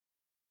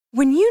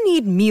When you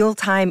need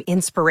mealtime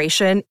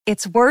inspiration,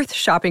 it's worth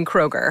shopping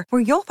Kroger,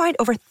 where you'll find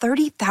over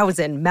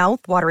 30,000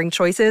 mouth-watering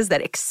choices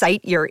that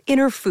excite your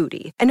inner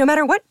foodie. And no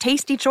matter what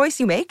tasty choice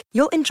you make,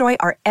 you'll enjoy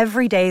our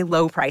everyday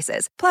low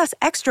prices, plus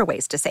extra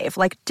ways to save,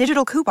 like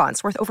digital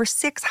coupons worth over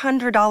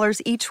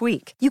 $600 each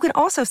week. You can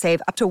also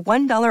save up to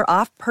 $1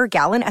 off per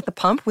gallon at the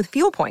pump with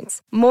fuel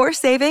points. More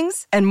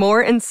savings and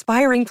more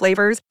inspiring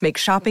flavors make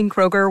shopping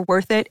Kroger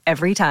worth it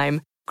every time.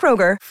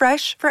 Kroger,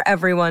 fresh for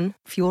everyone.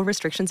 Fuel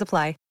restrictions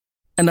apply.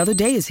 Another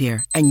day is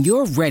here, and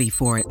you're ready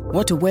for it.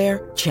 What to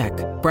wear? Check.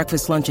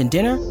 Breakfast, lunch, and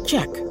dinner?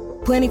 Check.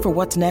 Planning for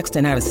what's next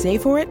and how to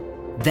save for it?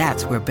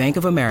 That's where Bank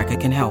of America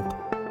can help.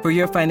 For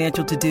your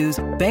financial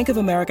to-dos, Bank of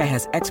America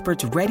has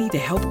experts ready to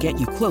help get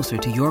you closer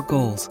to your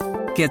goals.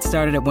 Get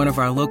started at one of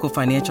our local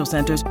financial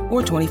centers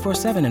or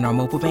 24/7 in our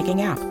mobile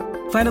banking app.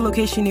 Find a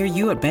location near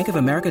you at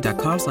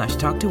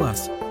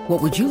bankofamerica.com/talktous. What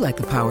would you like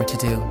the power to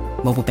do?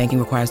 Mobile banking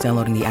requires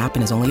downloading the app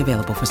and is only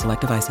available for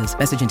select devices.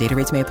 Message and data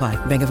rates may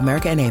apply. Bank of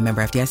America N.A.,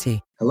 member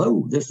FDIC.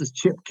 Hello, this is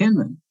Chip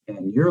Kinman,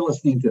 and you're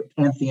listening to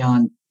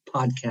Pantheon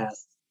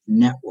Podcast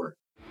Network.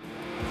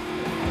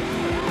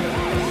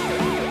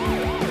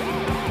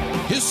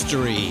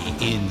 History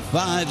in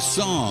 5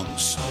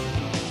 songs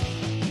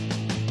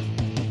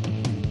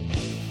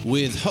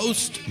with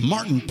host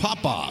Martin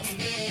Popoff.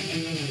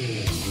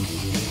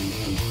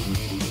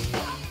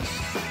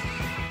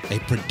 A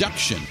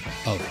production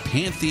of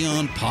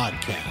Pantheon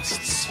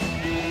Podcasts.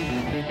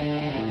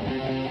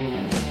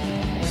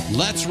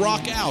 Let's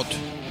rock out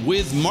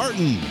with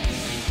Martin.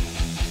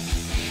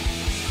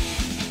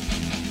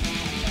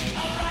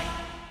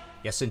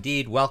 Yes,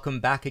 indeed. Welcome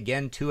back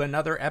again to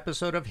another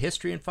episode of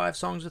History in 5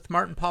 Songs with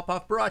Martin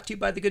Popoff, brought to you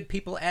by the good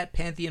people at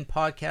Pantheon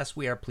Podcasts.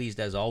 We are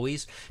pleased, as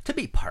always, to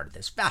be part of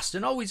this vast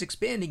and always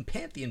expanding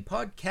Pantheon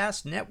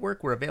Podcast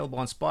Network. We're available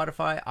on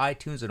Spotify,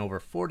 iTunes, and over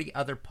 40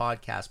 other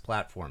podcast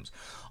platforms.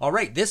 All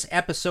right, this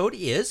episode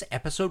is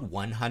episode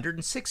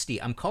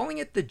 160. I'm calling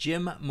it the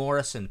Jim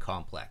Morrison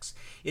Complex.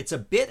 It's a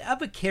bit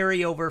of a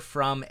carryover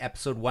from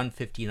episode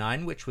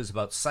 159, which was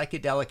about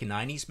psychedelic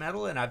 90s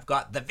metal, and I've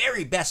got the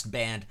very best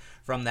band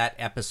from that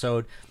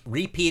episode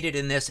repeated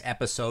in this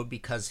episode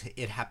because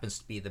it happens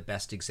to be the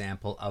best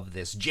example of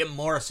this Jim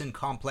Morrison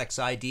complex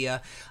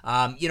idea.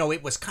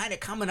 It was kind of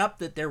coming up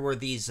that there were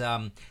these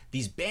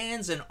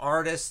bands and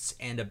artists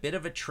and a bit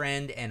of a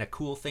trend and a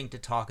cool thing to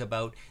talk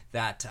about,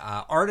 that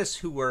artists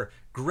who were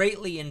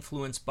greatly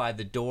influenced by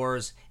the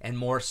Doors, and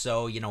more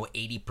so,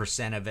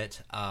 80% of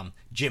it,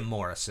 Jim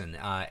Morrison,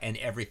 and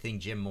everything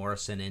Jim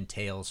Morrison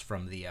entails,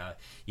 from the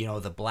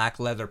black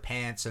leather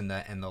pants and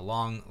the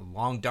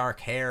long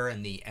dark hair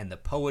and the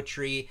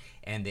poetry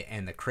and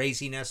the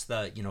craziness,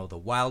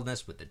 the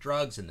wildness with the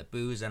drugs and the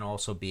booze, and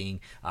also being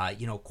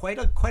quite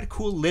a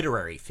cool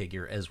literary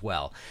figure as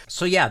well.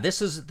 So yeah,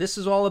 this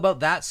is all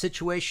about that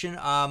situation.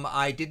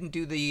 I didn't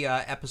do the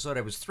episode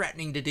I was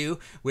threatening to do,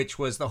 which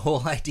was the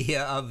whole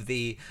idea of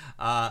the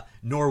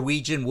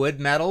Norwegian wood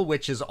metal,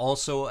 which is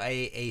also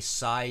a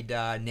side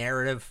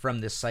narrative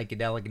from this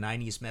psychedelic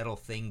 90s metal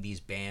thing. These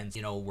bands,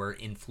 were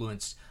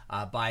influenced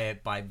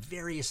by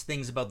various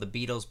things about the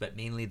Beatles, but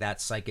mainly that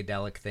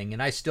psychedelic thing.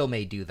 And I still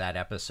may do that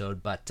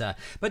episode, but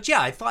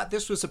yeah, I thought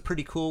this was a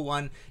pretty cool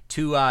one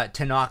to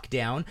knock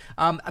down.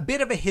 A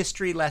bit of a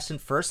history lesson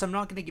first. I'm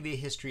not going to give you a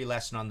history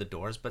lesson on the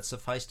Doors, but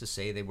suffice to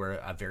say they were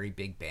a very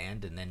big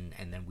band, and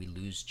then we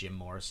lose Jim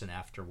Morrison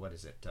after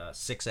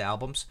 6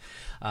 albums.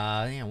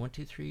 1,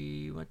 2,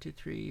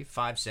 3,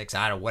 5, 6.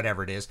 I don't know,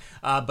 whatever it is.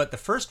 But the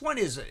first one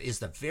is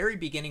the very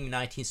beginning of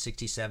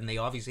 1967. They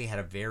obviously had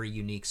a very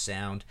unique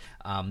sound.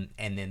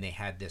 And then they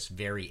had this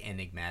very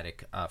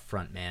enigmatic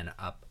frontman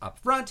up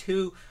front,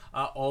 who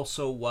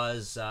also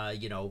was,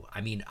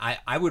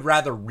 I would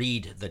rather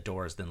read the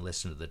Doors than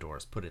listen to the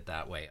Doors, put it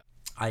that way.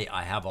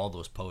 I have all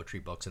those poetry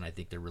books, and I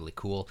think they're really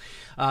cool.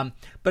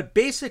 But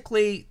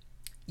basically,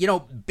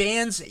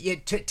 bands,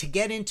 to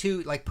get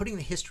into, like, putting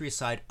the history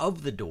aside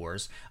of the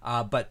Doors,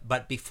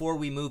 but before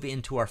we move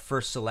into our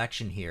first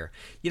selection here,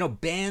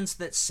 bands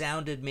that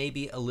sounded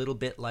maybe a little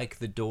bit like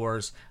the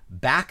Doors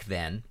back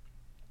then,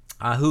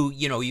 who,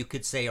 you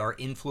could say are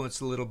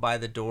influenced a little by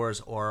the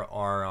Doors or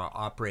are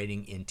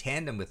operating in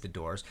tandem with the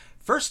Doors.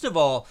 First of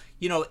all,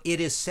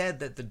 it is said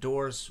that the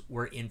Doors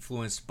were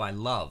influenced by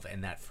Love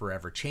and that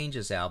Forever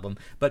Changes album,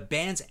 but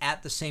bands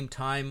at the same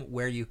time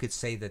where you could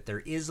say that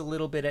there is a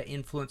little bit of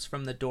influence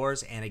from the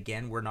Doors, and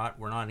again, we're not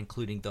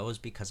including those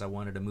because I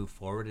wanted to move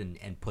forward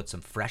and put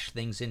some fresh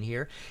things in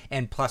here.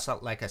 And plus,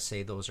 like I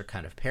say, those are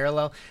kind of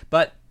parallel.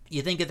 But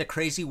you think of the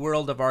crazy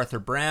world of Arthur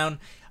Brown.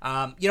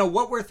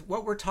 What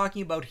we're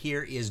talking about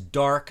here is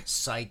dark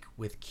psych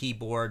with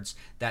keyboards,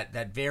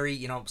 that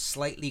very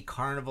slightly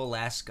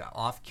carnival-esque,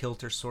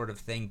 off-kilter sort of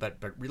thing, but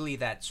really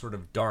that sort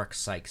of dark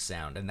psych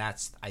sound, and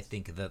that's, I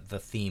think, the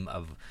theme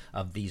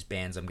of these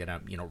bands I'm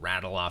gonna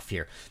rattle off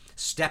here.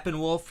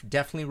 Steppenwolf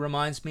definitely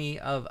reminds me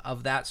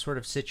of that sort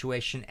of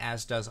situation,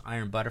 as does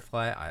Iron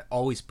Butterfly. I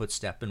always put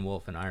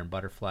Steppenwolf and Iron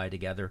Butterfly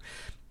together.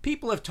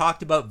 People have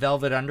talked about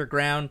Velvet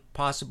Underground,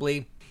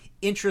 possibly.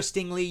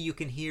 Interestingly, you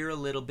can hear a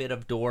little bit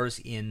of Doors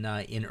in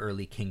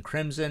early King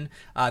Crimson,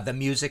 The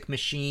Music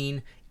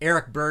Machine,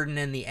 Eric Burdon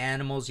and the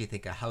Animals. You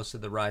think of House of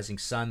the Rising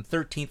Sun,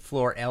 13th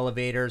Floor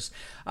Elevators.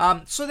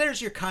 So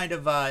there's your kind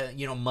of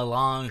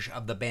melange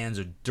of the bands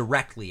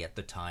directly at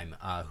the time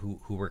who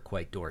were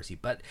quite Doorsy.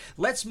 But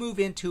let's move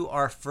into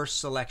our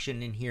first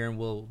selection in here, and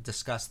we'll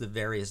discuss the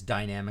various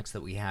dynamics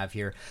that we have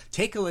here.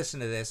 Take a listen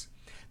to this.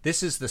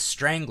 This is the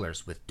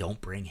Stranglers with Don't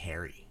Bring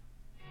Harry.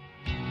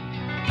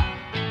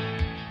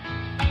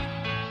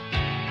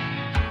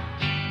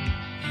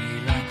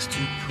 To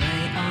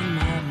prey on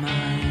my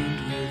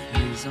mind with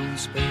his own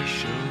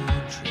special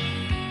trait.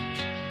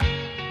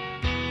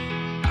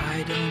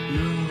 I don't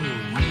know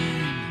when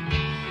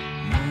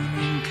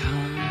morning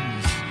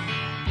comes,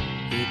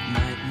 it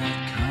might not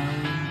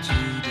come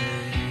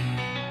today.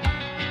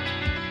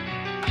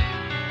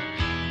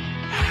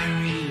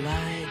 Harry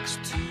likes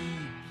to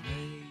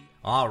play.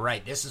 All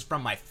right, this is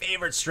from my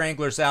favorite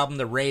Stranglers album,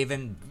 The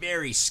Raven.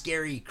 Very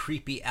scary,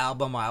 creepy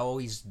album. I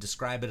always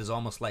describe it as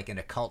almost like an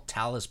occult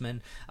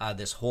talisman.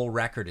 This whole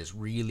record is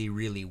really,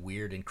 really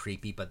weird and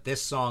creepy, but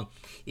this song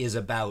is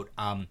about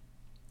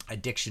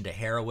addiction to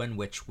heroin,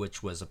 which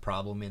was a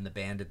problem in the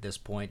band at this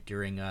point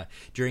during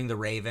The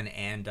Raven,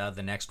 and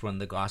the next one,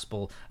 The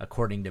Gospel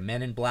According to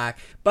Men in Black.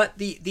 But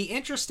the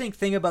interesting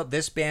thing about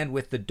this band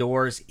with the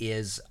Doors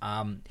is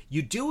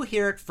you do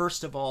hear it,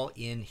 first of all,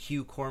 in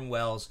Hugh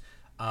Cornwell's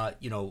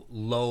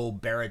low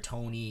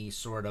baritone-y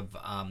sort of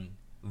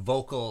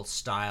vocal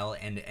style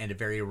and a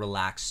very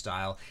relaxed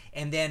style.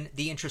 And then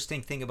the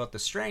interesting thing about the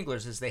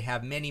Stranglers is they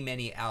have many,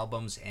 many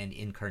albums and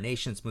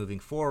incarnations moving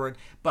forward,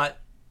 but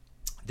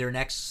their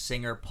next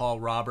singer, Paul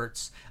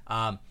Roberts,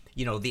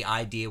 the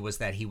idea was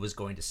that he was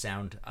going to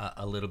sound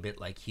a little bit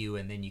like Hugh,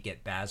 and then you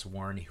get Baz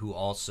Warren, who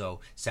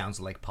also sounds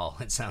like Paul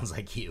and sounds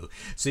like Hugh.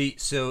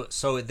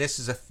 So this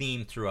is a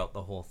theme throughout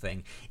the whole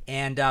thing.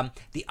 And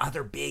the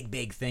other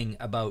big thing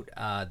about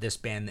this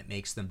band that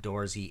makes them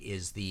Doorsy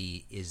is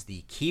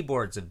the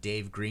keyboards of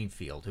Dave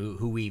Greenfield,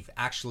 who we've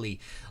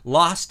actually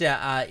lost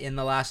in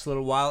the last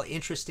little while.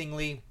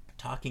 Interestingly,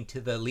 talking to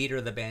the leader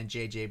of the band,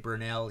 J.J.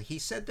 Burnell, he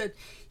said that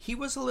he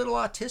was a little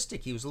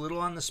autistic. He was a little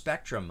on the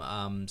spectrum.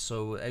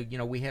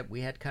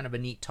 We had kind of a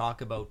neat talk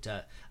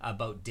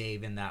about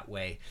Dave in that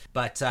way.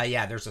 But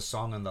there's a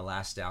song on the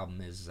last album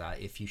is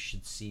If You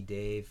Should See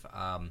Dave.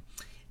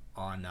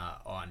 On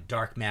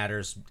Dark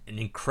Matters, an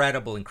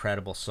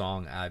incredible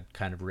song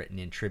kind of written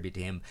in tribute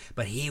to him.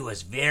 But he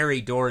was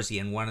very Doorsy,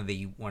 and one of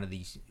the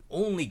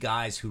only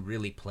guys who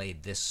really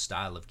played this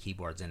style of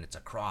keyboards, and it's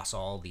across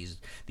all these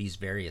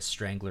various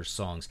Stranglers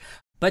songs.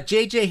 But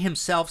JJ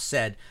himself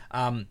said,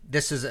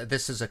 this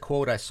is a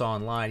quote I saw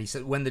online. He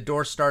said, when the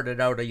Doors started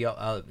out,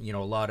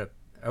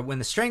 when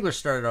the Stranglers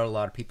started out, a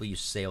lot of people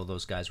used to say, oh,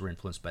 those guys were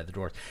influenced by the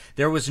Doors.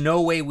 There was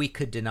no way we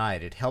could deny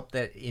it. It helped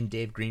that in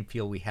Dave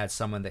Greenfield we had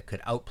someone that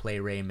could outplay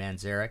Ray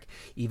Manzarek.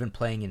 Even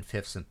playing in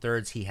fifths and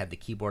thirds, he had the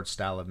keyboard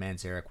style of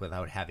Manzarek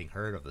without having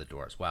heard of the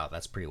Doors. Wow,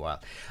 that's pretty wild.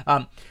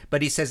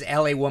 But he says,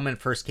 L.A. Woman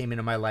first came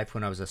into my life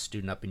when I was a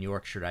student up in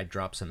Yorkshire. I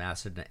dropped some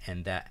acid,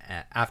 and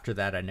after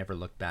that I never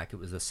looked back. It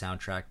was the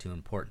soundtrack to an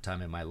important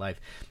time in my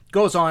life.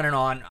 Goes on and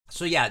on.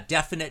 So yeah,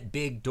 definite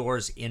big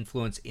Doors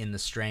influence in the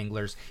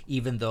Stranglers,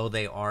 even though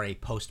they are a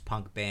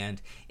post-punk band.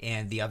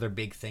 And the other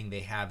big thing they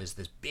have is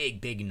this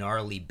big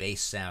gnarly bass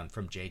sound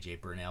from J.J.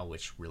 Burnell,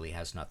 which really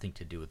has nothing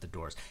to do with the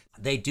Doors.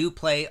 They do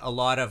play a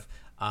lot of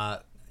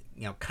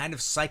kind of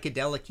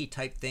psychedelic-y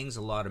type things,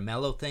 a lot of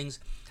mellow things.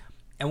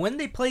 And when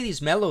they play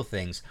these mellow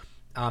things,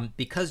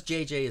 because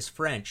JJ is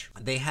French,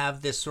 they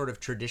have this sort of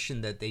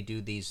tradition that they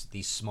do these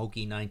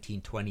smoky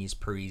 1920s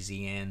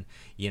Parisian,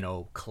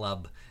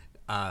 club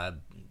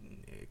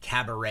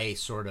cabaret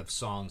sort of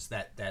songs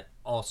that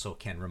also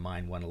can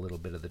remind one a little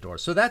bit of the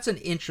Doors. So that's an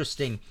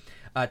interesting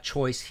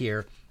choice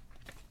here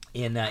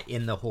in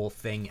the whole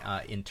thing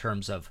in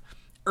terms of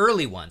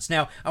early ones.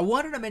 Now, I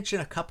wanted to mention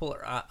a couple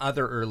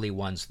other early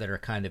ones that are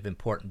kind of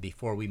important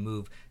before we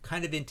move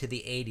kind of into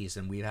the 80s,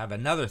 and we have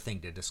another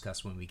thing to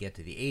discuss when we get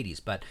to the 80s.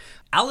 But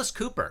Alice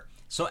Cooper.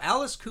 So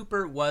Alice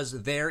Cooper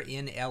was there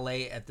in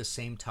LA at the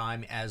same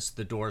time as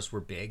the Doors were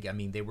big. I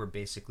mean, they were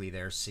basically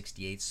there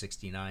 68,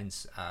 69,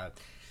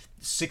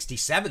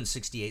 67,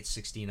 68,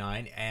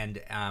 69.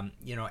 And,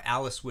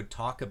 Alice would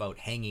talk about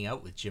hanging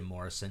out with Jim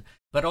Morrison.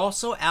 But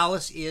also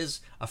Alice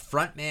is a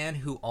front man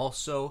who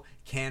also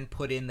can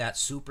put in that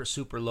super,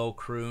 super low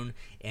croon,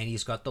 and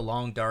he's got the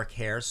long dark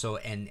hair, so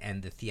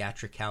and the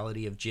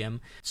theatricality of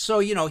Jim. So,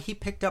 he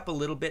picked up a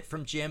little bit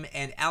from Jim,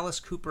 and Alice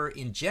Cooper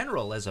in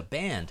general as a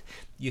band.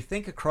 You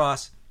think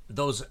across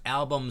those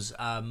albums,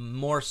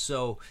 more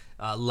so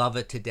Love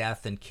It to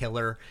Death and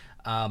Killer,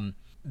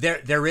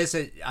 there is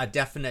a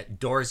definite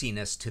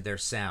Doorsiness to their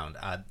sound,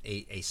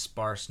 a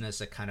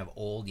sparseness, a kind of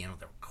old, the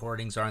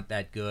recordings aren't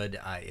that good.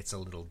 It's a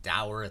little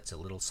dour, it's a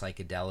little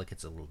psychedelic,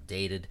 it's a little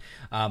dated.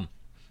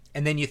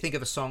 And then you think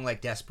of a song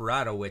like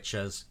Desperado, which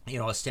is,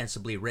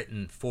 ostensibly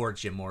written for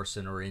Jim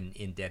Morrison or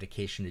in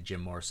dedication to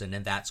Jim Morrison,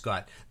 and that's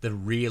got the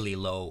really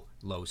low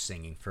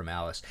singing from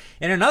Alice.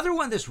 And another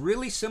one that's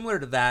really similar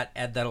to that,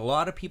 and that a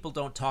lot of people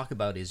don't talk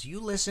about, is you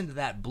listen to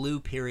that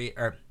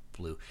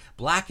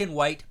Black and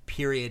White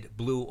period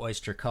Blue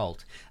Oyster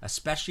Cult,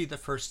 especially the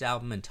first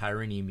album, in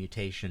Tyranny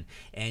Mutation,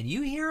 and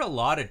you hear a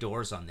lot of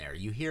Doors on there.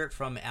 You hear it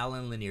from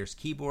Alan Lanier's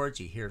keyboards,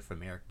 you hear it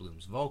from Eric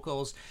Bloom's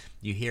vocals,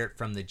 you hear it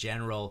from the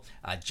general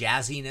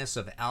jazziness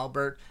of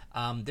Albert.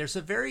 There's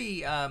a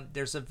very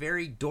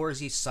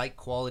Doorsy psych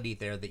quality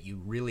there that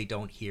you really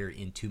don't hear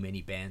in too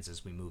many bands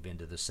as we move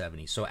into the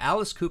 70s. So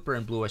Alice Cooper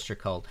and Blue Oyster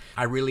Cult,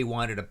 I really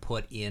wanted to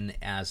put in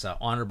as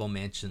honorable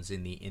mentions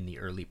in the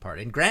early part.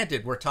 And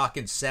granted, we're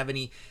talking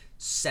 70,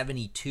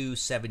 72,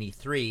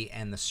 73,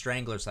 and the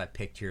Stranglers I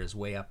picked here is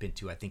way up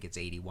into, I think it's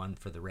 81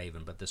 for the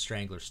Raven, but the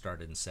Stranglers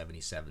started in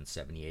 77,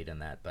 78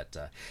 and that. But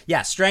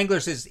yeah,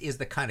 Stranglers is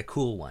the kind of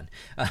cool one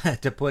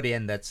to put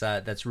in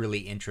that's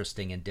really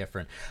interesting and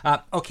different.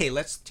 Okay,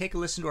 let's take a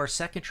listen to our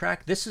second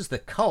track. This is The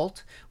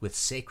Cult with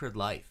Sacred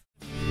Life.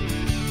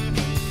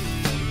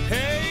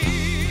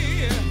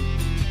 Hey,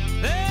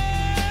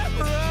 there,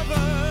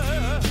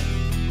 brother,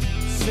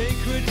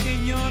 sacred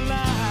in your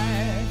life.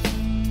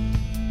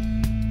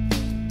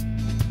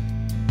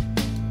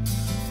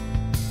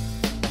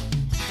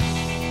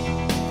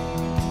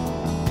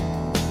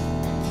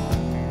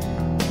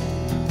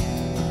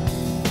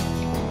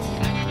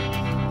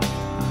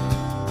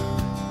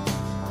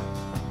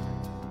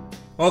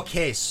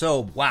 Okay,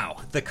 so wow,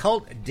 The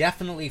Cult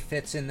definitely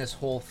fits in this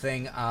whole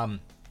thing.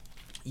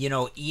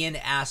 Ian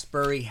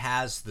Astbury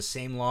has the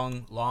same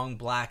long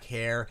black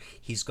hair.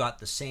 He's got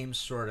the same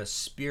sort of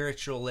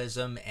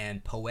spiritualism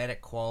and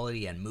poetic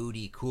quality and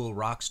moody, cool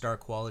rock star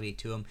quality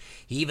to him.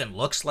 He even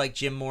looks like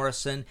Jim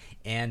Morrison,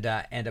 and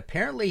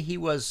apparently he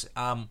was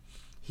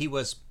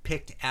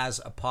picked as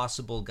a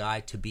possible guy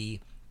to be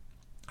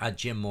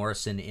Jim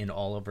Morrison in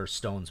Oliver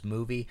Stone's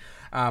movie,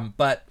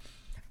 but.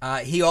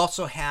 He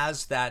also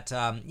has that,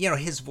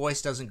 his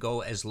voice doesn't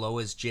go as low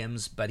as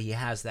Jim's, but he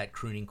has that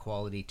crooning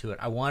quality to it.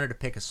 I wanted to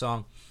pick a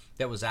song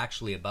that was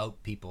actually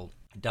about people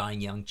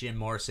dying young. Jim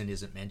Morrison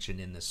isn't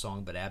mentioned in this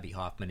song, but Abby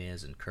Hoffman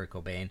is, and Kurt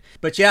Cobain.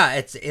 But yeah,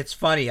 it's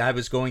funny. I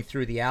was going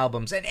through the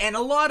albums, and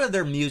a lot of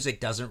their music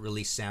doesn't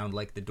really sound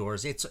like the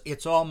Doors.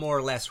 It's all more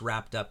or less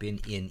wrapped up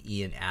in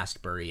Ian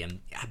Astbury,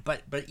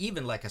 but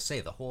even, like I say,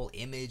 the whole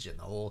image and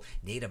the whole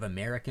Native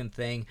American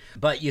thing.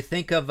 But you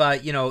think of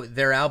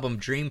their album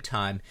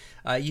Dreamtime,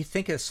 you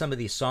think of some of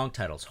these song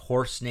titles: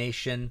 Horse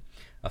Nation,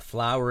 A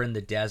Flower in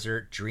the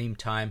Desert,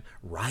 Dreamtime,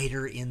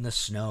 Rider in the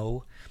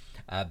Snow,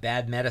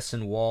 Bad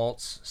Medicine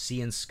Waltz,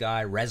 Sea and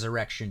Sky,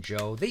 Resurrection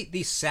Joe.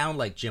 These sound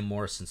like Jim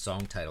Morrison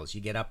song titles.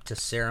 You get up to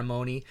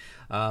Ceremony,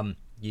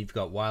 you've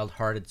got Wild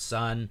Hearted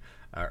Son,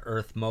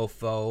 Earth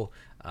Mofo,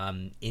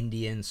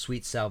 Indian,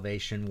 Sweet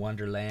Salvation,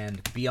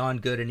 Wonderland,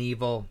 Beyond Good and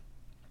Evil,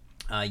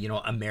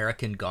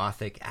 American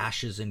Gothic,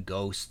 Ashes and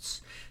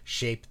Ghosts,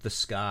 Shape the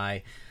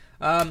Sky.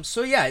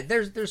 So yeah,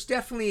 there's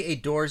definitely a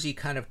Doorsy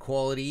kind of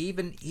quality,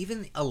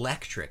 even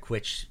Electric,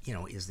 which,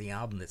 is the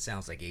album that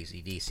sounds like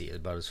AC/DC,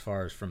 about as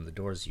far as from the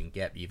Doors you can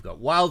get. You've got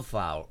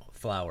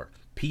Wildflower,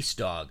 Peace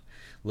Dog,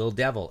 Little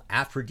Devil,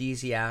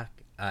 Aphrodisiac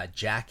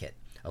Jacket,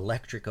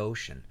 Electric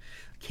Ocean,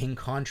 King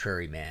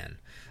Contrary Man,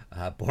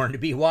 Born to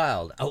Be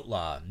Wild,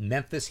 Outlaw,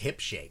 Memphis Hip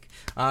Shake.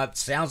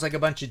 Sounds like a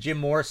bunch of Jim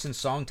Morrison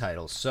song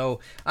titles. So,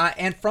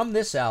 and from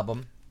this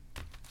album,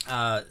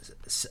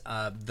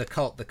 The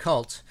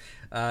Cult,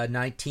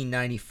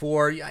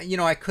 1994.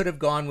 I could have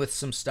gone with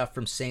some stuff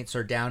from Saints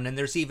Are Down, and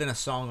there's even a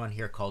song on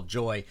here called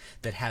Joy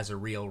that has a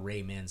real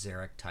Ray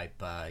Manzarek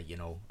type,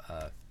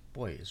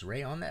 boy, is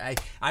Ray on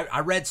that? I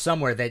read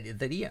somewhere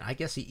that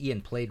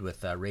Ian played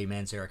with Ray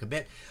Manzarek a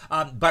bit.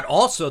 But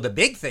also the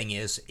big thing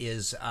is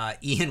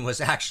Ian was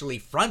actually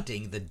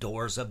fronting the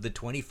Doors of the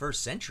 21st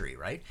century,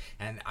 right?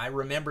 And I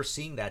remember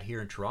seeing that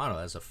here in Toronto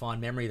as a fond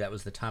memory. That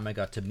was the time I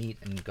got to meet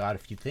and got a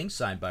few things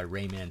signed by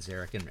Ray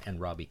Manzarek and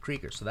Robbie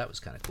Krieger. So that was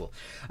kind of cool.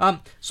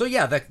 So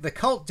yeah, the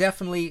Cult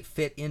definitely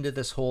fit into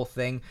this whole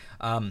thing.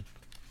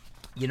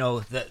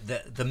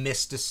 The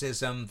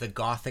mysticism, the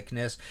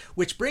gothicness,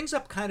 which brings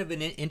up kind of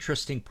an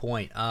interesting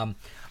point.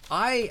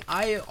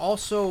 I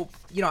also,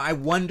 I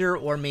wonder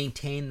or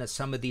maintain that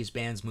some of these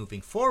bands moving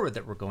forward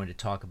that we're going to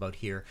talk about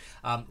here,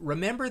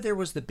 remember there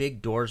was the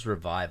big Doors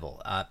revival.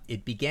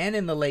 It began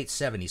in the late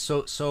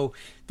 70s. So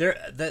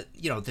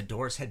the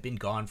Doors had been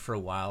gone for a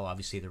while.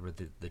 Obviously there were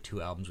the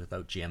two albums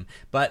without Jim,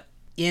 but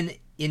in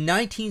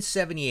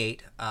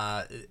 1978,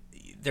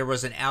 there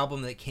was an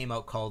album that came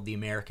out called The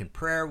American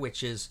Prayer,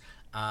 which is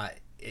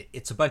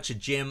it's a bunch of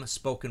Jim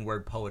spoken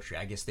word poetry.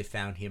 I guess they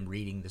found him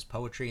reading this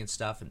poetry and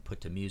stuff and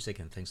put to music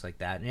and things like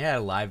that. And it had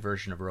a live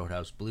version of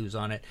Roadhouse Blues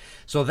on it.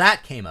 So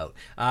that came out.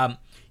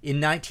 In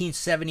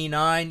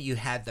 1979, you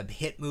had the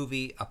hit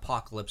movie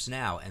Apocalypse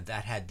Now, and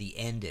that had The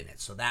End in it.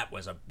 So that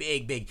was a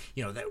big,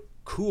 that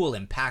cool,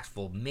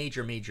 impactful,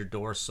 major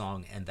Doors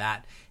song, and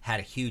that had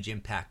a huge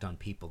impact on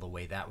people, the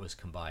way that was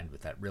combined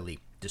with that really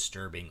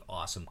disturbing,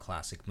 awesome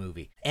classic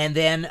movie. And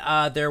then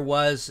there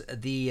was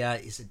the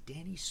is it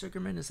Danny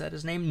Sugerman? Is that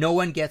his name? No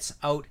One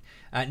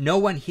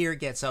Here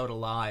Gets Out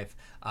Alive.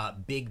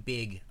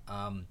 Big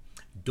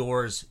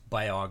Doors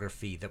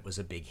biography that was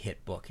a big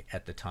hit book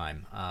at the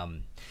time.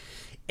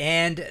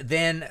 And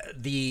then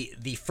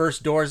the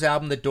first Doors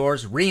album, The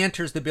Doors,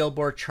 re-enters the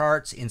Billboard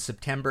charts in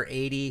September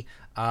 80.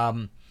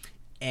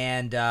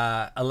 And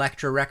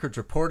Elektra Records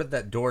reported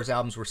that Doors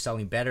albums were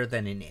selling better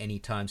than in any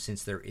time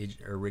since their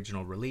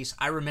original release.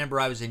 I remember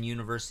I was in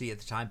university at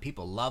the time.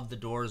 People loved the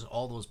Doors,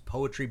 all those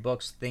poetry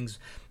books, things,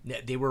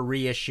 they were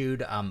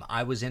reissued.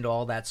 I was into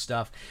all that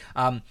stuff.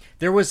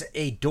 There was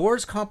a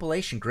Doors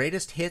compilation,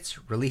 Greatest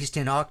Hits, released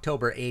in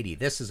October 80.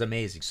 This is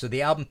amazing. So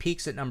the album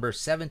peaks at number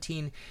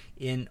 17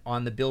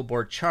 on the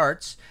Billboard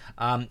charts,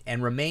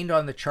 and remained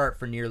on the chart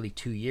for nearly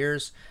 2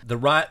 years.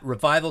 The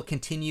revival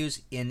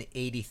continues in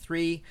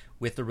 83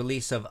 with the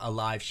release of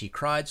Alive She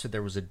Cried. So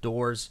there was a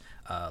Doors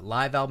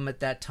live album at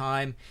that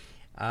time.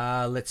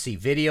 Let's see,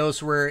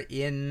 videos were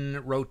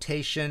in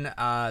rotation.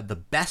 The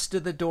Best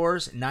of the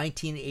Doors,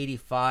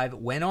 1985,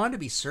 went on to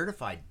be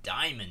certified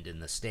diamond in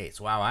the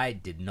States. Wow, I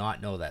did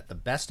not know that. The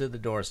Best of the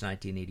Doors,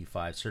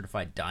 1985,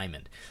 certified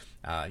diamond.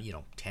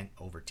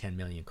 Over 10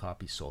 million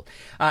copies sold.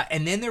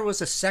 And then there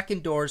was a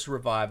second Doors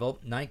revival,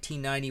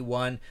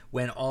 1991,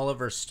 when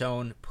Oliver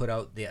Stone put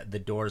out the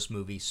Doors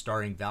movie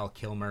starring Val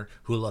Kilmer,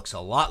 who looks a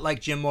lot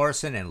like Jim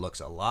Morrison and looks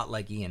a lot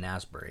like Ian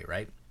Astbury,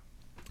 right?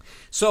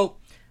 So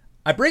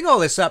I bring all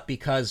this up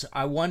because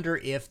I wonder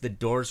if the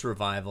Doors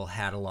revival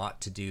had a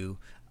lot to do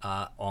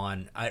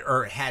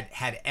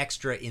had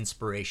extra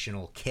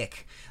inspirational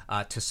kick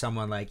to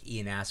someone like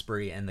Ian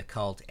Astbury and the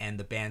Cult and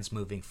the bands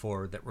moving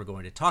forward that we're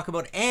going to talk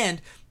about,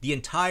 and the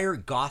entire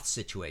goth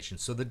situation.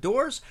 So the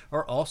Doors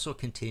are also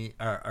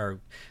are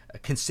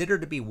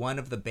considered to be one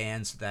of the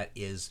bands that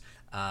is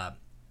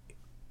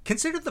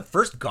considered the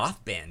first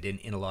goth band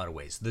in a lot of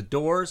ways. The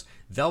Doors,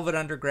 Velvet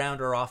Underground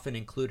are often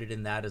included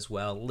in that as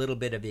well. A little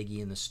bit of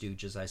Iggy and the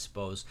Stooges, I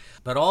suppose.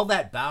 But all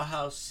that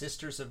Bauhaus,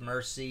 Sisters of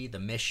Mercy,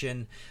 The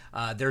Mission,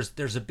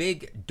 there's a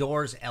big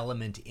Doors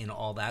element in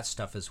all that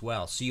stuff as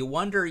well. So you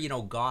wonder,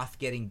 goth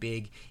getting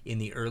big in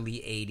the early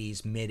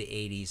 80s, mid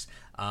 80s.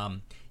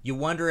 You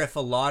wonder if a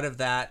lot of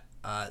that,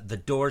 the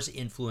Doors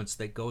influence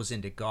that goes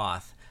into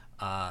goth,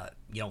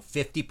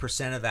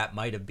 50% of that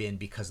might have been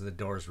because of the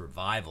Doors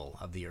revival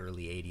of the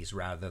early 80s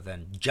rather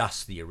than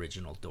just the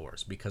original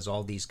Doors, because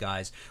all these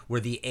guys were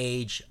the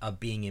age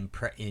of being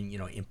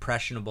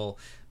impressionable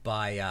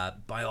by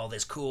all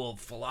this cool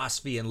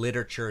philosophy and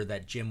literature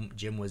that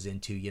Jim was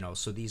into,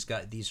 so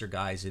these are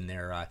guys in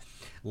their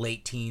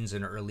late teens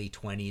and early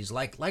 20s,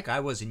 like I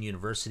was in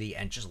university,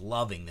 and just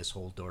loving this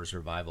whole Doors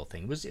revival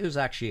thing. It was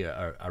actually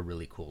a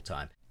really cool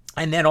time.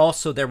 And then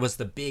also there was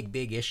the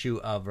big issue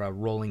of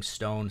Rolling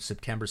Stone,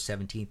 September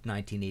 17th,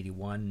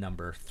 1981,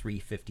 number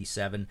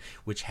 357,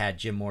 which had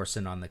Jim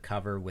Morrison on the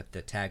cover with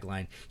the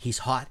tagline, "He's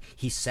hot,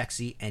 he's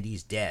sexy, and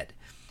he's dead."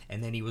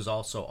 And then he was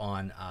also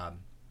on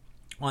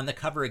the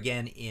cover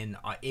again in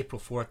April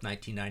 4th,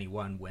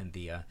 1991, when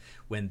the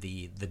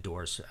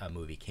Doors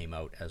movie came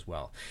out as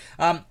well.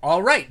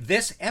 All right,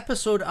 this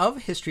episode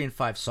of History in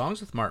 5 Songs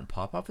with Martin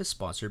Popoff is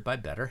sponsored by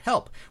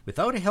BetterHelp.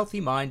 Without a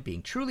healthy mind,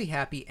 being truly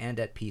happy and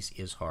at peace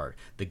is hard.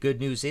 The good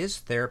news is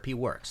therapy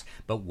works.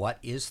 But what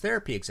is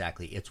therapy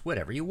exactly? It's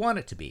whatever you want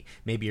it to be.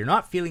 Maybe you're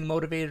not feeling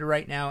motivated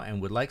right now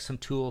and would like some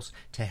tools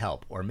to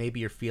help. Or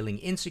maybe you're feeling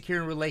insecure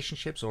in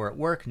relationships or at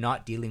work,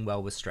 not dealing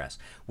well with stress.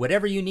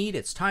 Whatever you need,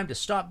 it's time to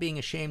stop being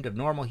ashamed of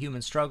normal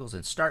human struggles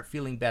and start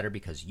feeling better,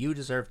 because you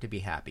deserve to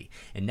be happy.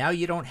 And now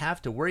you don't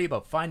have to worry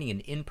about finding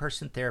an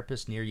in-person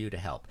therapist near you to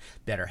help.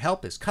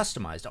 BetterHelp is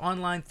customized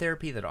online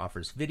therapy that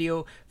offers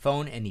video,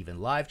 phone, and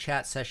even live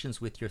chat sessions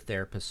with your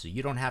therapist, so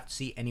you don't have to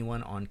see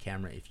anyone on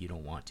camera if you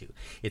don't want to.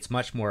 It's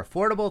much more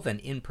affordable than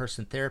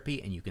in-person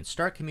therapy, and you can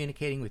start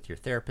communicating with your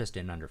therapist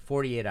in under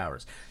 48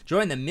 hours.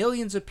 Join the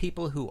millions of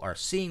people who are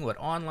seeing what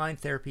online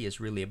therapy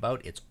is really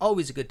about. It's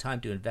always a good time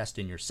to invest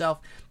in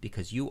yourself,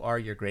 because you are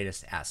your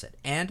greatest asset.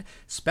 And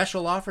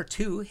special offer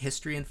to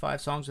History in 5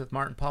 Songs with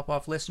Martin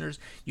Popoff listeners,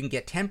 you can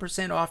get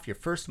 10% off your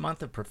first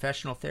month of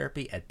professional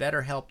therapy at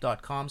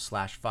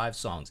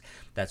betterhelp.com/5songs.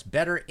 That's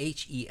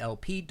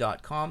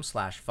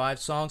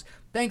betterhelp.com/5songs.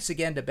 Thanks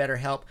again to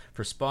BetterHelp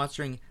for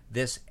sponsoring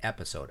this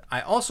episode. I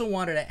also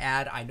wanted to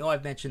add, I know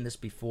I've mentioned this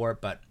before,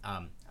 but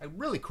a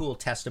really cool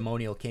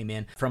testimonial came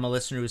in from a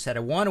listener who said,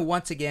 "I want to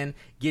once again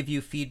give you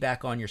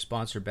feedback on your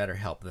sponsor,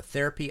 BetterHelp. The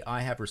therapy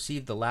I have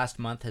received the last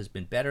month has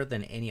been better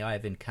than any I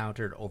have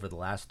encountered over the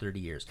last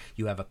 30 years.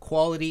 You have a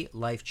quality,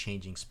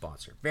 life-changing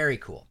sponsor." Very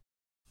cool.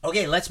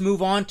 Okay, let's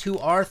move on to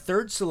our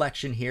third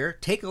selection here.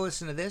 Take a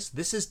listen to this.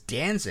 This is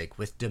Danzig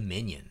with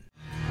Dominion.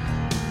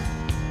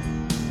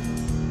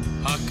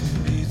 I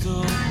can be the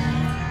one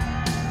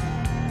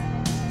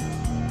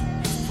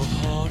if the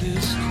heart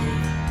is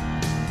cold,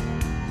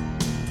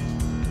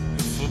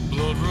 if the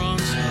blood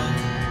runs hot,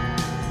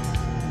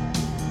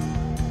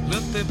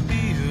 let there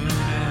be an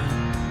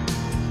end,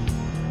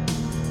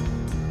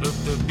 let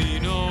there be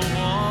no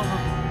one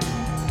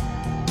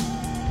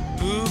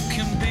who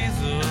can be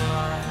the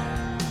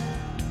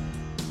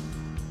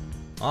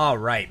All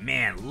right,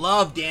 man,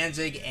 love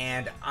Danzig,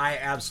 and I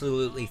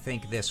absolutely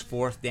think this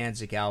fourth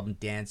Danzig album,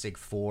 Danzig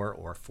 4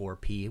 or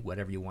 4P,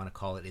 whatever you want to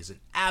call it, is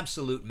an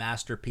absolute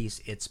masterpiece.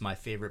 It's my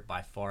favorite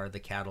by far, the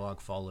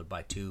catalog, followed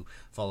by 2,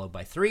 followed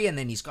by 3, and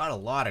then he's got a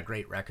lot of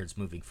great records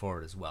moving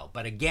forward as well.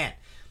 But again,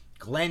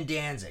 Glenn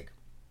Danzig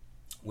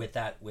with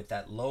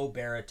that low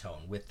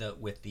baritone, with the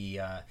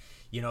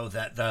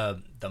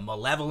the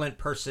malevolent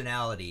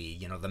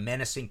personality, the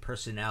menacing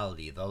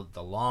personality,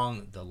 the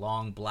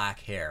long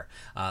black hair,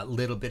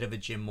 little bit of a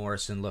Jim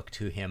Morrison look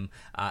to him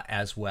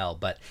as well.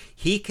 But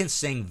he can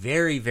sing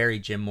very, very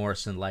Jim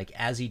Morrison like,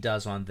 as he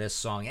does on this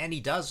song, and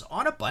he does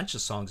on a bunch of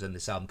songs in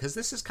this album, because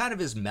this is kind of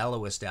his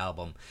mellowest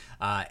album,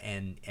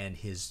 and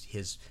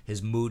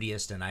his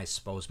moodiest, and I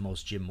suppose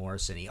most Jim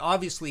Morrison-y.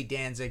 Obviously,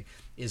 Danzig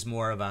is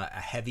more of a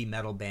heavy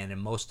metal band, and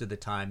most of the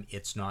time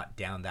it's not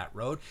down that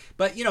road.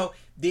 But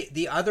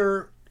the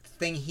other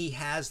thing he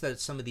has that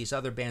some of these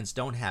other bands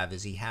don't have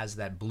is he has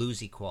that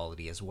bluesy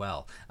quality as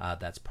well.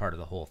 That's part of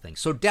the whole thing.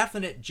 So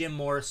definite Jim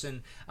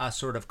Morrison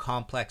sort of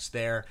complex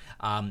there,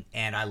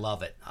 and I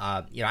love it.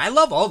 I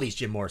love all these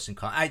Jim Morrison.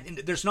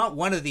 There's not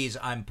one of these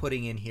I'm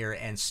putting in here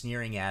and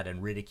sneering at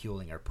and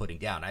ridiculing or putting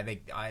down. I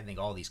think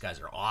all these guys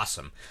are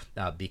awesome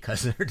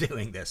because they're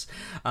doing this.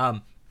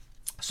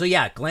 So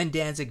yeah, Glenn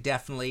Danzig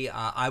definitely.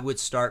 I would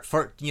start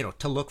for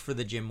to look for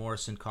the Jim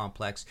Morrison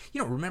complex.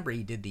 Remember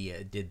he did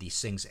the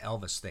Sings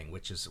Elvis thing,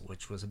 which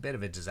was a bit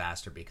of a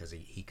disaster because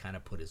he kind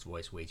of put his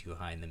voice way too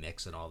high in the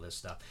mix and all this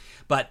stuff.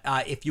 But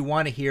if you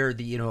want to hear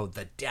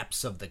the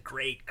depths of the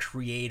great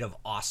creative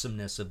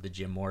awesomeness of the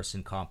Jim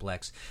Morrison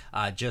complex,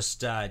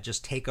 just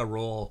take a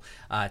roll,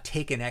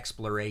 take an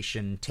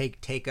exploration,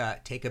 take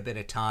a bit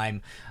of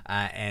time,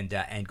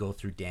 and go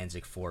through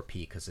Danzig 4P,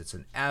 because it's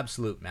an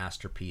absolute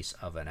masterpiece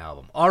of an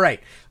album. All right,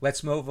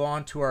 let's move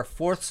on to our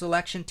fourth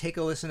selection. Take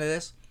a listen to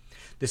this.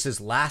 This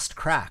is Last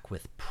Crack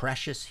with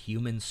Precious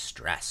Human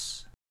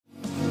Stress.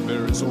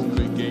 There is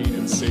only gain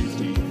and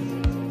safety,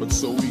 but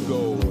so we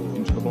go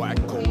into the black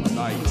cold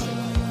night.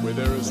 Where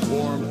there is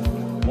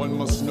warmth, one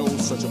must know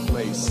such a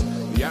place.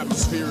 The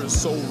atmosphere is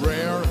so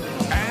rare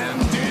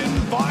and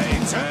inviting.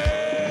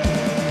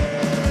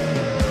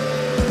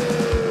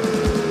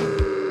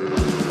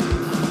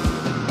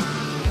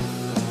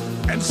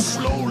 And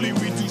slowly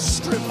we do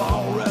strip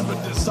our ever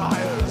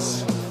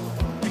desires,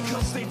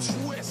 because they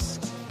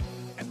twist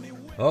and they...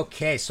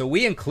 Okay, so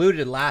we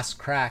included Last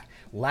Crack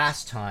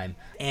last time,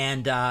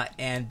 and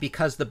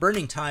because the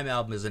Burning Time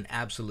album is an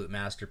absolute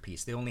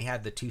masterpiece. They only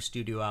had the 2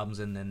 studio albums,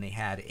 and then they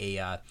had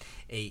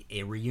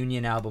a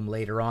reunion album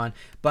later on.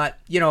 But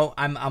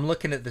I'm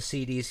looking at the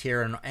CDs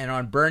here, and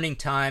on Burning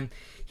Time,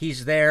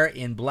 he's there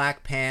in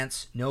black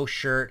pants, no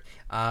shirt,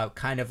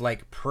 kind of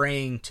like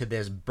praying to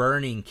this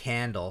burning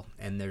candle,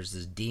 and there's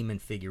this demon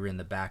figure in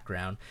the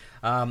background.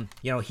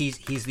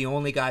 He's the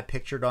only guy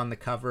pictured on the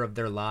cover of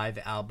their live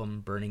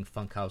album, Burning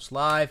Funkhouse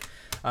Live.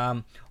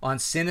 On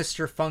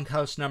Sinister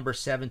Funkhouse number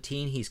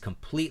 17, he's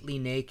completely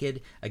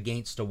naked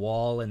against a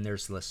wall, and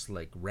there's this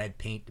like red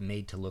paint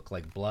made to look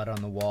like blood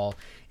on the wall.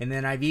 And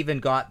then I've even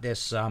got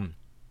this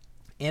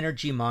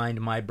Energy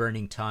Mind, My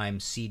Burning Time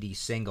CD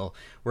single,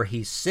 where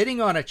he's sitting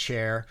on a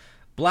chair,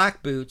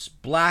 black boots,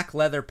 black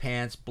leather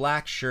pants,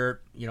 black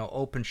shirt,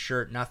 open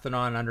shirt, nothing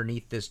on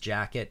underneath this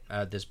jacket,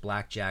 this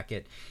black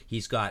jacket.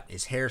 He's got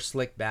his hair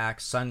slicked back,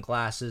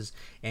 sunglasses,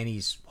 and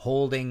he's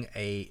holding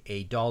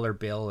a dollar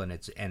bill, and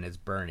it's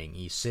burning.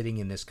 He's sitting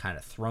in this kind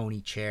of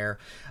throny chair.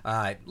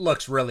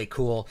 Looks really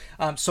cool.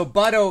 So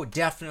Butto,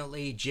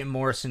 definitely Jim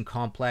Morrison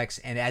complex,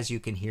 and as you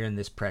can hear in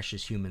this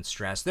Precious Human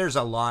Stress, there's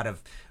a lot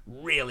of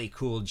really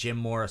cool Jim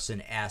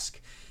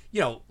Morrison-esque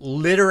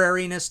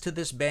literariness to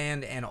this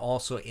band, and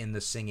also in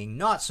the singing,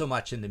 not so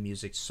much in the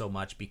music so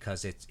much,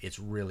 because it's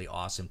really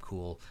awesome,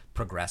 cool,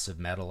 progressive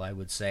metal, I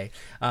would say.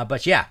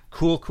 But yeah,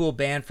 cool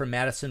band from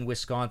Madison,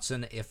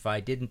 Wisconsin. If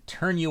I didn't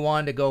turn you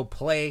on to go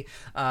play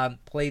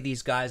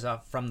these guys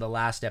off from the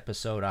last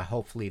episode,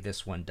 hopefully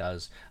this one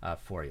does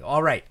for you.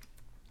 All right.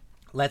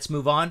 Let's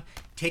move on.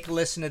 Take a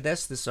listen to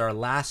this. This is our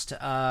last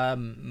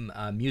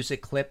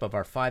music clip of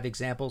our 5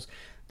 examples.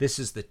 This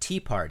is the Tea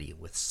Party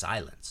with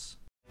Silence.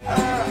 Her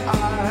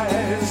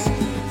eyes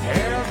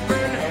have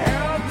been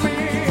help me.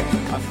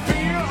 I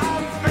feel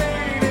I'm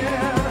fading.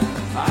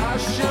 I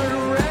should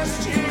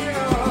rest here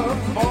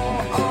for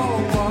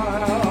a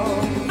while.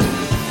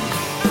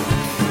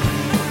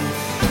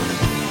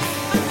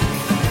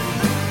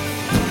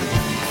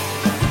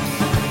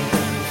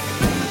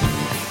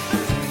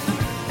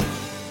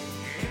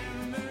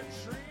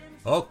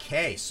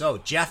 Okay, so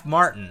Jeff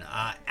Martin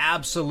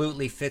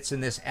absolutely fits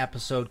in this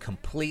episode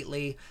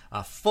completely,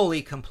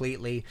 fully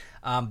completely,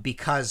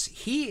 because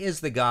he is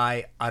the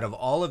guy out of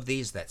all of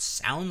these that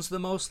sounds the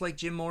most like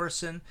Jim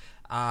Morrison,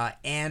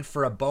 and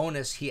for a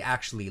bonus, he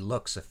actually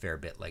looks a fair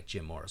bit like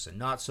Jim Morrison.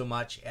 Not so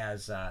much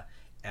as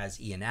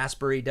Ian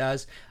Astbury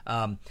does,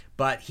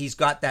 but he's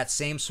got that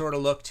same sort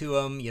of look to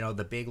him,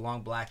 the big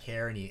long black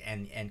hair,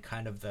 and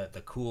kind of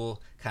the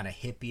cool kind of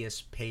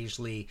hippiest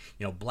paisley,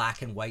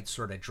 black and white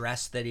sort of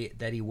dress that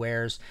he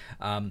wears.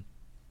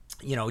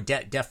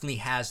 definitely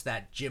has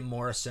that Jim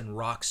Morrison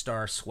rock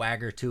star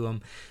swagger to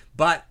him.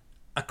 But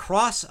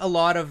across a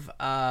lot of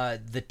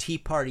the Tea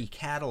Party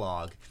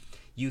catalog,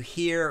 you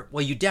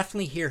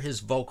definitely hear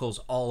his vocals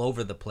all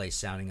over the place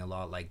sounding a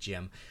lot like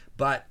Jim.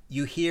 But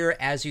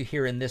as you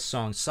hear in this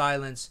song,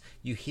 Silence,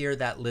 you hear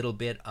that little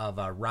bit of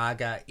a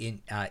raga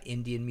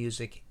Indian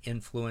music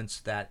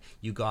influence that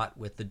you got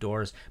with the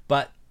Doors.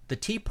 But the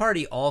Tea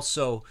Party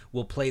also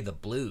will play the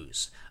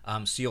blues.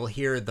 So you'll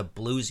hear the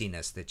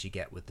bluesiness that you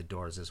get with the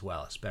Doors as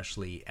well,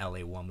 especially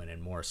L.A. Woman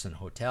and Morrison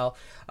Hotel.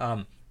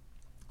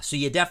 So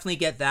you definitely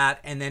get that.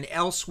 And then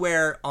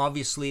elsewhere,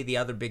 obviously, the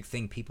other big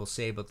thing people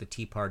say about the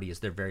Tea Party is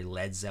they're very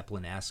Led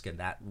Zeppelin-esque, and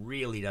that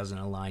really doesn't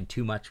align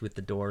too much with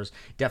the Doors.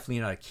 Definitely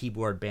not a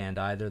keyboard band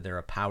either. They're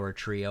a power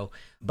trio,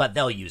 but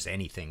they'll use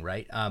anything,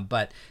 right?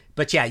 But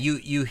yeah,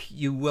 you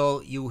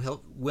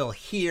will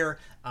hear,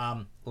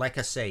 like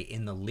I say,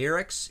 in the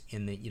lyrics,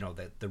 in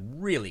the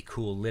really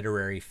cool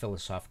literary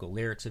philosophical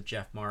lyrics of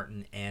Jeff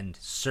Martin, and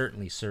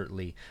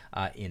certainly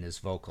in his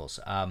vocals.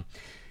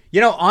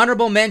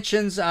 Honorable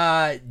mentions,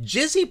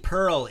 Jizzy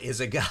Pearl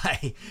is a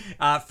guy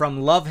from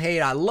Love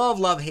Hate. I love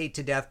Love Hate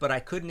to death, but I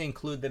couldn't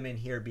include them in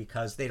here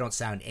because they don't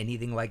sound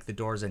anything like the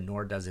Doors, and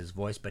nor does his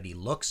voice, but he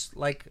looks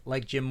like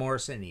Jim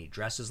Morrison, and he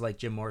dresses like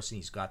Jim Morrison.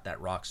 He's got that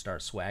rock star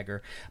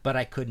swagger, but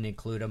I couldn't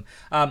include him.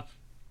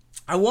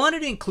 I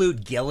wanted to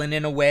include Gillan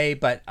in a way,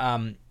 but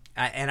and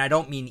I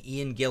don't mean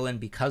Ian Gillan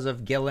because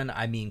of Gillan.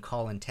 I mean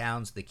Colin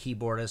Towns, the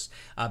keyboardist,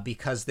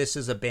 because this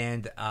is a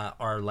band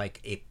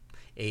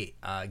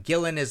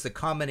Gillan is the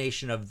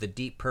combination of the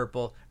Deep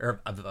Purple,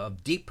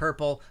 of Deep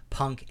Purple,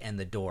 punk, and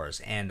the Doors,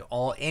 and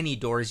any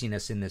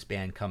Doorsiness in this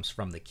band comes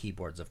from the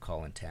keyboards of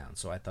Colin Towns.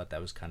 So I thought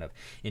that was kind of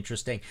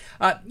interesting.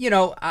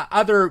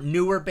 Other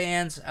newer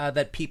bands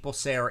that people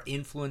say are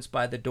influenced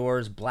by the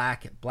Doors: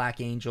 Black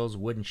Angels,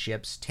 Wooden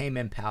Ships, Tame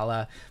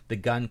Impala, The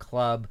Gun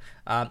Club,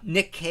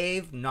 Nick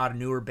Cave. Not a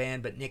newer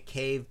band, but Nick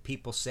Cave.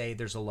 People say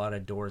there's a lot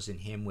of Doors in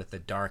him with the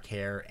dark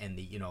hair and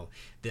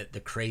the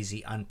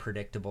crazy,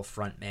 unpredictable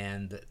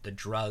frontman. The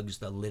drugs,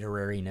 the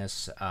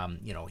literariness.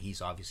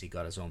 He's obviously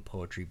got his own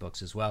poetry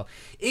books as well.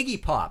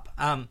 Iggy Pop.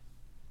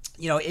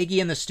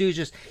 Iggy and the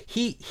Stooges,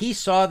 he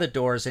saw the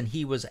Doors, and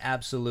he was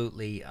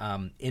absolutely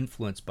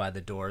influenced by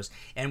the Doors.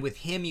 And with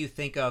him, you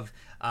think of,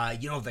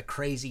 the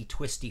crazy,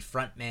 twisty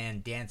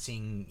frontman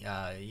dancing,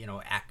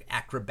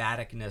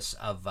 acrobaticness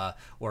of,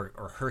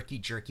 or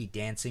herky-jerky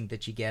dancing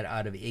that you get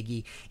out of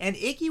Iggy. And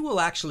Iggy will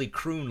actually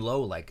croon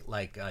low like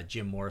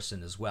Jim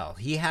Morrison as well.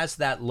 He has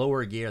that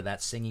lower gear,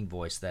 that singing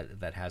voice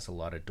that has a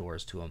lot of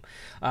Doors to him.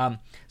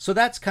 So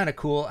that's kind of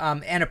cool.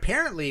 And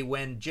apparently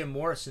when Jim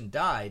Morrison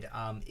died,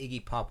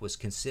 Iggy Pop was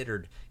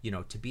considered,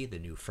 to be the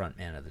new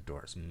frontman of the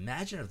Doors.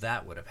 Imagine if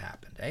that would have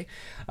happened, eh?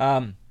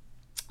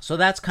 So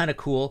that's kind of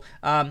cool.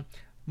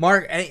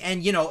 Mark,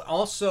 and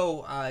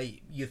also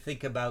you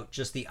think about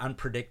just the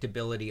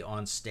unpredictability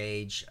on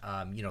stage,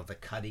 the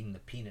cutting, the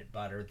peanut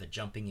butter, the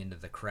jumping into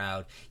the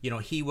crowd.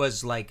 He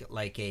was like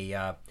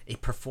a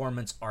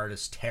performance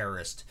artist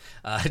terrorist,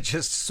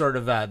 just sort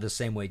of the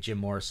same way Jim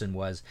Morrison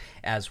was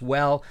as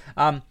well.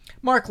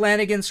 Mark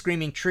Lanegan,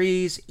 Screaming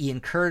Trees,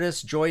 Ian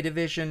Curtis, Joy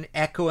Division,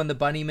 Echo and the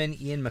Bunnymen,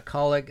 Ian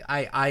McCulloch.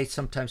 I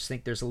sometimes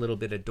think there's a little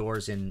bit of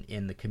Doors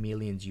in the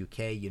Chameleons UK.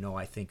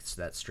 I think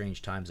that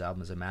Strange Times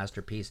album is a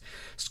masterpiece.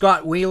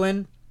 Scott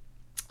Weiland,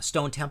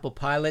 Stone Temple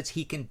Pilots.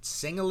 He can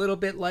sing a little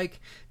bit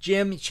like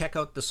Jim. Check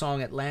out the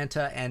song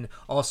Atlanta, and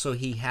also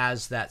he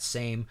has that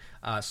same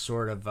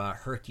sort of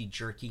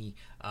herky-jerky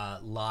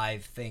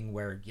live thing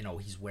where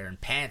he's wearing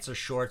pants or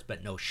shorts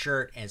but no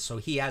shirt, and so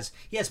he has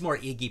more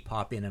Iggy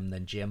Pop in him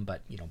than Jim,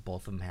 but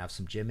both of them have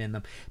some Jim in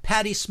them.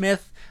 Patti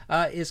Smith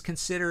is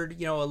considered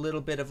a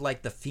little bit of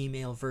like the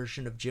female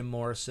version of Jim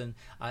Morrison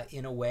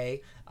in a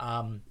way.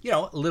 A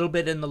little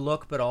bit in the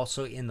look, but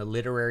also in the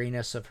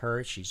literariness of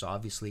her. She's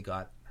obviously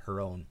got her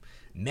own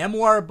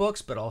memoir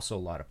books, but also a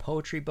lot of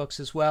poetry books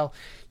as well.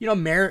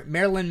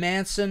 Marilyn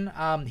Manson,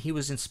 he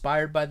was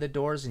inspired by the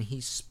Doors, and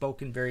he's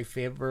spoken very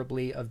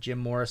favorably of Jim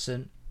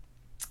Morrison.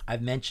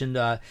 I've mentioned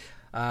all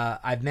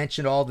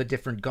the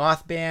different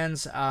goth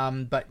bands,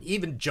 but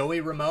even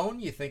Joey Ramone,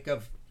 you think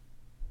of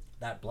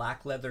that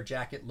black leather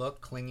jacket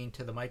look, clinging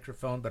to the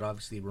microphone, but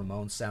obviously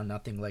Ramones sound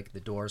nothing like the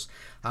Doors.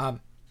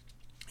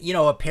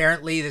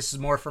 Apparently this is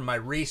more from my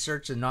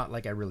research and not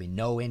like I really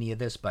know any of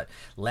this, but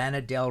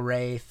Lana Del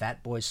Rey,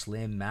 Fatboy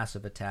Slim,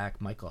 Massive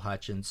Attack, Michael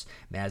Hutchence,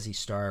 Mazzy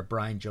Star,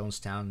 Brian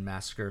Jonestown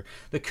Massacre,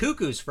 the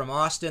Cuckoos from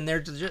Austin.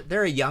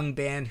 They're a young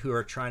band who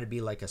are trying to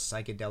be like a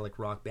psychedelic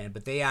rock band,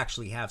 but they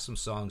actually have some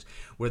songs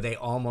where they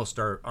almost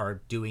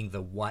are doing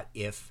the what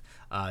if.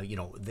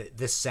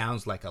 This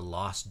sounds like a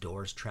Lost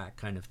Doors track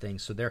kind of thing,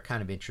 so they're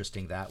kind of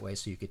interesting that way,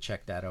 so you could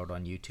check that out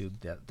on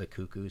YouTube, the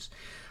Cuckoos.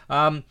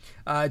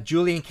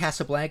 Julian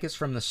Casablancas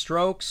from The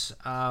Strokes,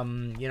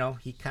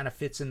 he kind of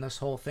fits in this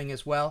whole thing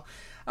as well.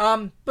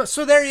 But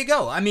so there you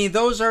go. I mean,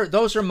 those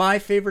are my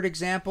favorite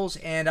examples,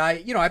 and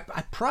I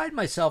pride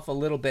myself a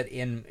little bit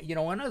in,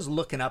 when I was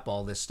looking up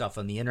all this stuff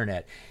on the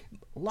internet,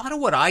 a lot of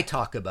what I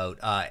talk about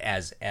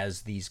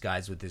as these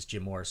guys with this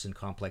Jim Morrison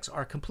complex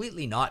are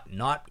completely not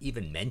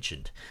even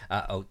mentioned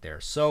out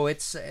there. So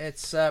it's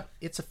a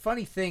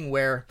funny thing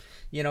where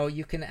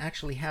you can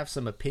actually have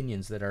some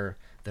opinions that are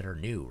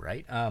new,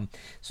 right?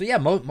 So yeah,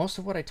 most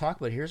of what I talk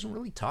about here isn't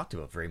really talked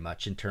about very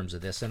much in terms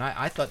of this, and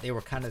I thought they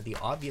were kind of the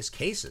obvious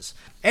cases.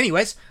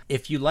 Anyways,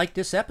 if you like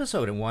this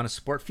episode and want to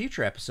support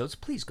future episodes,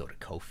 please go to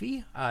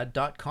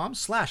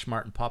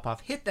Ko-fi.com/Martin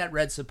Popoff. Hit that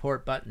red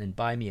support button and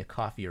buy me a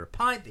coffee or a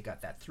pint. They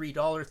got that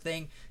 $3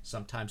 thing.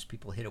 Sometimes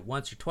people hit it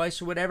once or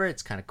twice or whatever.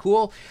 It's kind of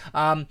cool.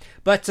 On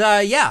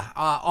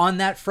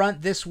that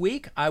front this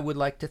week, I would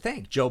like to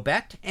thank Joe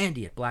Becht,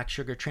 Andy at Black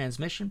Sugar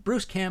Transmission,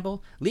 Bruce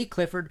Campbell, Lee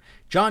Clifford,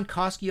 John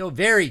Koskio,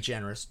 very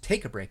generous.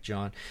 Take a break,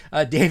 John.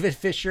 David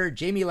Fisher,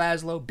 Jamie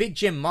Laszlo, Big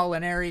Jim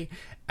Molinari,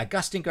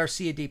 Augustin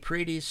Garcia de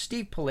Paredes,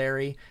 Steve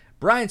Polari,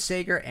 Brian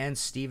Sager, and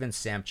Steven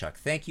Samchuk.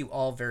 Thank you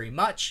all very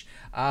much.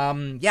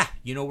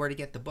 You know where to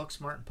get the books,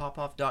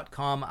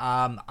 martinpopoff.com.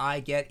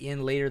 I get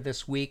in later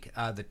this week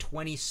the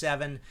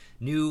 27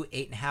 new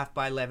 8.5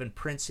 by 11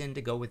 prints in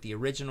to go with the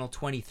original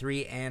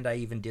 23, and I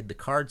even did the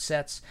card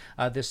sets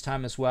this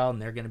time as well,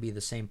 and they're going to be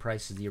the same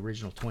price as the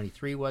original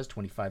 23 was,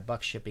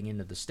 $25 shipping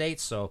into the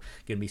States, so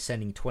going to be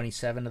sending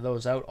 27 of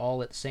those out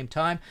all at the same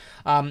time.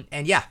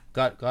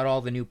 Got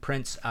all the new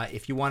prints.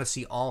 If you want to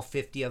see all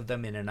 50 of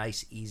them in a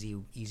nice, easy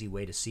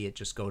way to see it,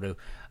 just go to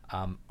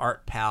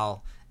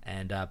ArtPal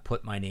and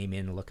put my name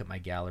in and look at my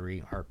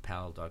gallery,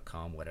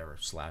 artpal.com, whatever,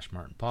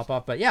 /Martin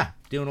Popoff. But yeah,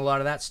 doing a lot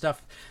of that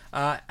stuff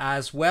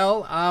as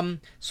well.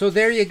 So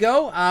there you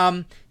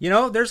go.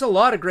 There's a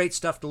lot of great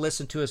stuff to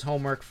listen to as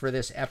homework for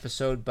this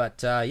episode.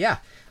 But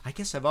I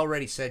guess I've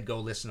already said go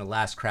listen to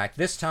Last Crack.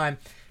 This time,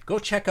 go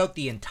check out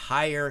the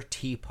entire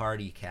Tea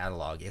Party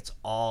catalog. It's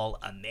all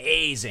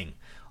amazing.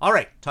 All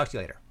right, talk to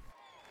you later.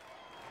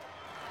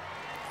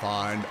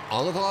 Find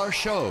all of our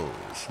shows,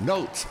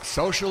 notes,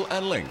 social,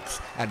 and links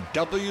at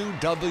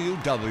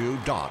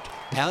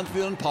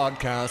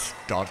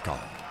www.pantheonpodcast.com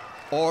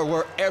or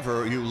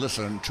wherever you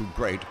listen to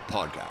great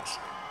podcasts.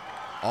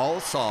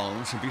 All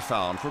songs can be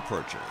found for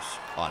purchase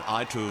on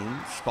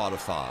iTunes,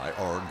 Spotify,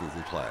 or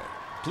Google Play.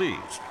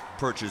 Please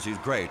purchase these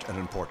great and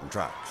important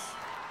tracks.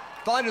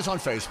 Find us on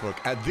Facebook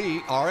at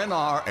the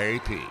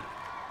RNRAP.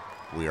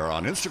 We are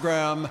on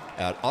Instagram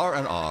at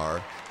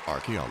RNR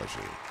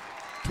Archaeology.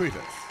 Tweet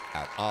us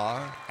at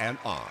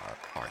RNR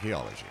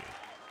Archaeology.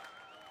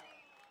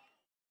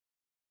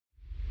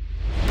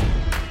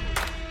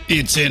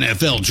 It's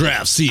NFL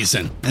draft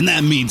season, and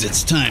that means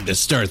it's time to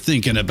start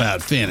thinking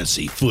about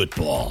fantasy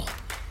football.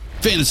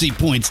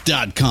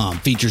 FantasyPoints.com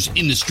features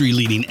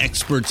industry-leading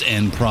experts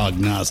and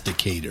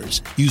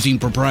prognosticators using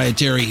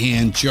proprietary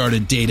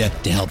hand-charted data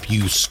to help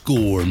you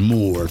score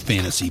more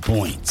fantasy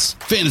points.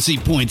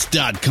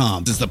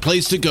 FantasyPoints.com is the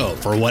place to go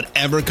for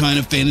whatever kind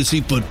of fantasy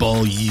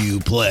football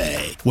you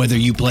play. Whether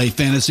you play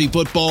fantasy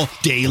football,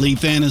 daily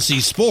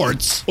fantasy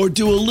sports, or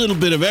do a little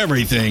bit of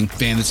everything,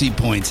 Fantasy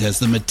Points has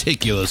the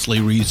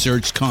meticulously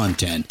researched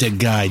content to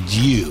guide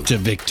you to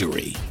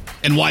victory.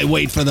 And why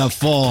wait for the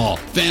fall?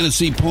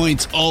 Fantasy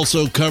Points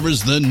also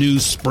covers the new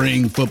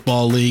spring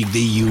football league,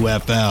 the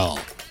UFL.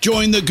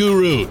 Join the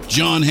guru,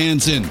 John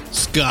Hansen,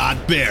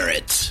 Scott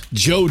Barrett,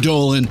 Joe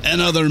Dolan,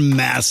 and other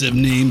massive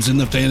names in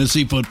the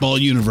fantasy football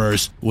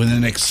universe with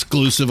an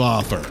exclusive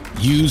offer.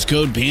 Use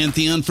code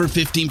Pantheon for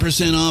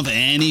 15% off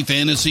any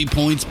Fantasy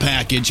Points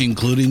package,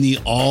 including the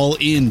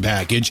all-in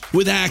package,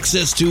 with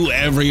access to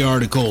every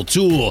article,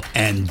 tool,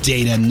 and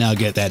data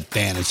nugget that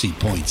Fantasy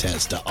Points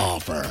has to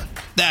offer.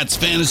 That's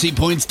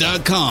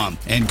FantasyPoints.com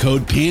and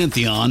code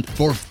Pantheon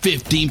for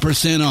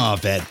 15%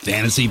 off at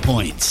Fantasy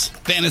Points.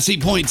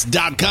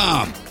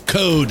 FantasyPoints.com,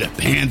 code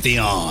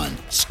Pantheon.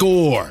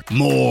 Score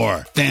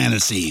more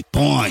fantasy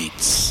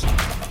points.